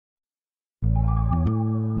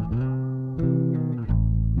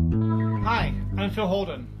Hi, I'm Phil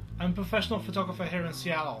Holden. I'm a professional photographer here in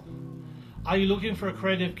Seattle. Are you looking for a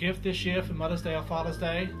creative gift this year for Mother's Day or Father's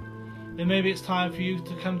Day? Then maybe it's time for you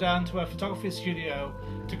to come down to our photography studio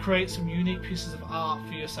to create some unique pieces of art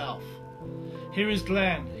for yourself. Here is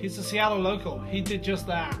Glenn. He's a Seattle local. He did just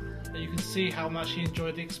that, and you can see how much he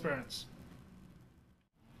enjoyed the experience.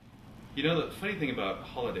 You know, the funny thing about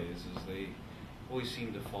holidays is they always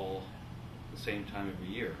seem to fall the same time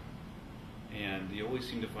every year. And you always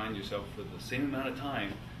seem to find yourself with the same amount of time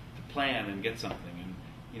to plan and get something. And,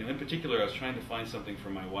 you know, in particular, I was trying to find something for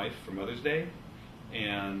my wife for Mother's Day.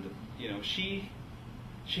 And, you know, she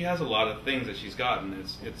has a lot of things that she's gotten.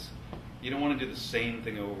 It's you don't want to do the same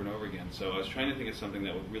thing over and over again. So I was trying to think of something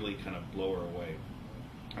that would really kind of blow her away.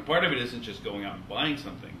 And part of it isn't just going out and buying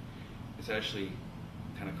something. It's actually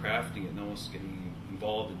kind of crafting it and almost getting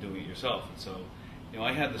involved in doing it yourself. And so, you know,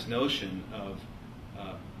 I had this notion of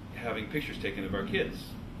having pictures taken of our kids.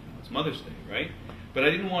 You know, it's Mother's Day, right? But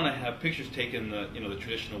I didn't want to have pictures taken the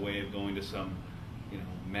traditional way of going to some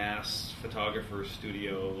mass photographer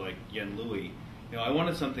studio like Yen Louis. You know, I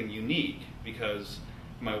wanted something unique because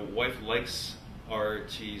my wife likes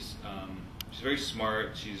art. She's very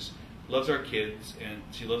smart. She loves our kids and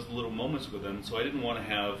she loves the little moments with them. So I didn't want to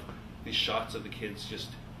have these shots of the kids just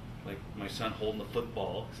like my son holding the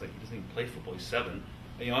football. It's like he doesn't even play football. He's 7.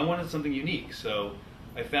 You know, I wanted something unique. So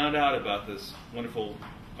I found out about this wonderful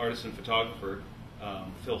artist and photographer,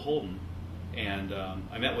 Phil Holden, and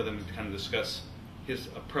I met with him to kind of discuss his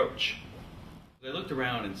approach. I looked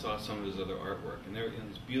around and saw some of his other artwork, and there were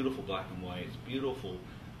these beautiful black and whites, beautiful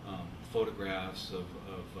photographs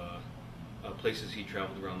of places he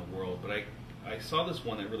traveled around the world. But I saw this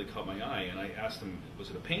one that really caught my eye, and I asked him, was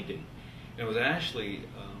it a painting? And it was actually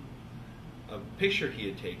a picture he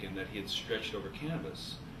had taken that he had stretched over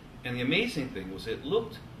canvas. And the amazing thing was it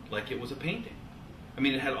looked like it was a painting. I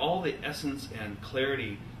mean, it had all the essence and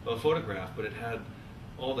clarity of a photograph, but it had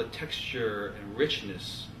all the texture and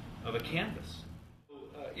richness of a canvas.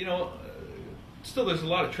 Still there's a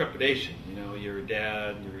lot of trepidation. You know, you're a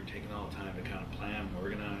dad, and you're taking all the time to kind of plan and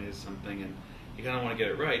organize something, and you kind of want to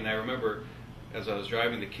get it right. And I remember as I was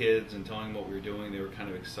driving the kids and telling them what we were doing, they were kind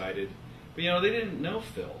of excited. But, you know, they didn't know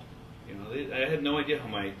Phil. You know, I had no idea how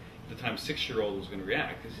my, at the time, 6-year-old was going to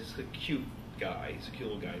react, because he's a cute guy. He's a cute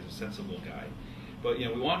little guy. He's a sensible guy. But, you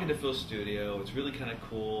know, we walk into Phil's studio. It's really kind of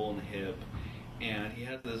cool and hip. And he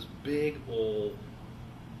has this big old,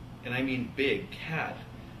 and I mean big, cat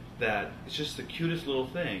that is just the cutest little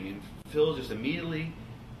thing. And Phil just immediately,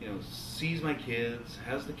 you know, sees my kids,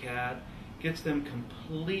 has the cat, gets them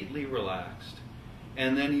completely relaxed,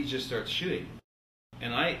 and then he just starts shooting.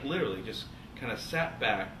 And I literally just kind of sat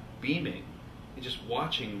back, beaming, and just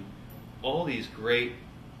watching all these great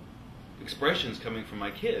expressions coming from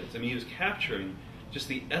my kids. I mean, he was capturing just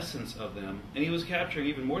the essence of them, and he was capturing,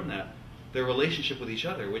 even more than that, their relationship with each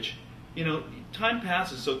other, which, you know, time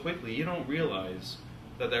passes so quickly, you don't realize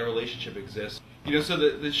that that relationship exists. You know, so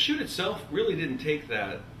the shoot itself really didn't take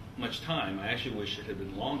that much time. I actually wish it had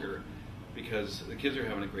been longer, because the kids were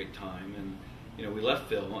having a great time, and, you know, we left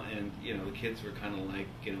Phil, and, you know, the kids were kind of like,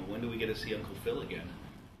 you know, when do we get to see Uncle Phil again?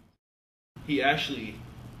 He actually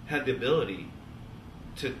had the ability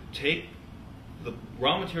to take the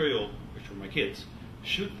raw material, which were my kids,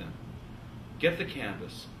 shoot them, get the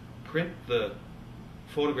canvas, print the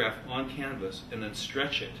photograph on canvas, and then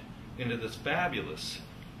stretch it into this fabulous,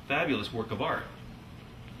 fabulous work of art.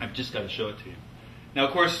 I've just got to show it to you. Now,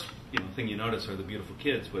 of course, you know, the thing you notice are the beautiful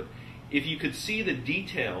kids, but if you could see the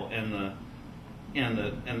detail and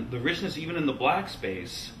the richness, even in the black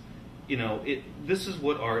space, you know, this is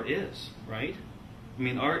what art is, right? I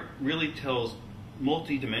mean, art really tells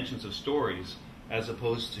multi-dimensions of stories as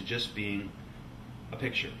opposed to just being a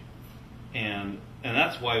picture. And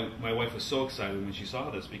that's why my wife was so excited when she saw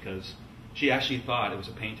this, because she actually thought it was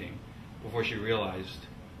a painting before she realized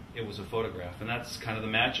it was a photograph. And that's kind of the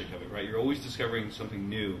magic of it, right? You're always discovering something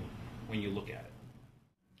new when you look at it.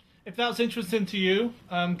 If that's interesting to you,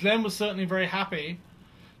 Glenn was certainly very happy.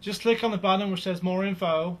 Just click on the button which says more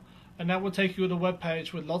info, and that will take you to the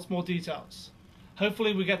webpage with lots more details.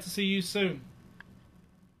 Hopefully we get to see you soon.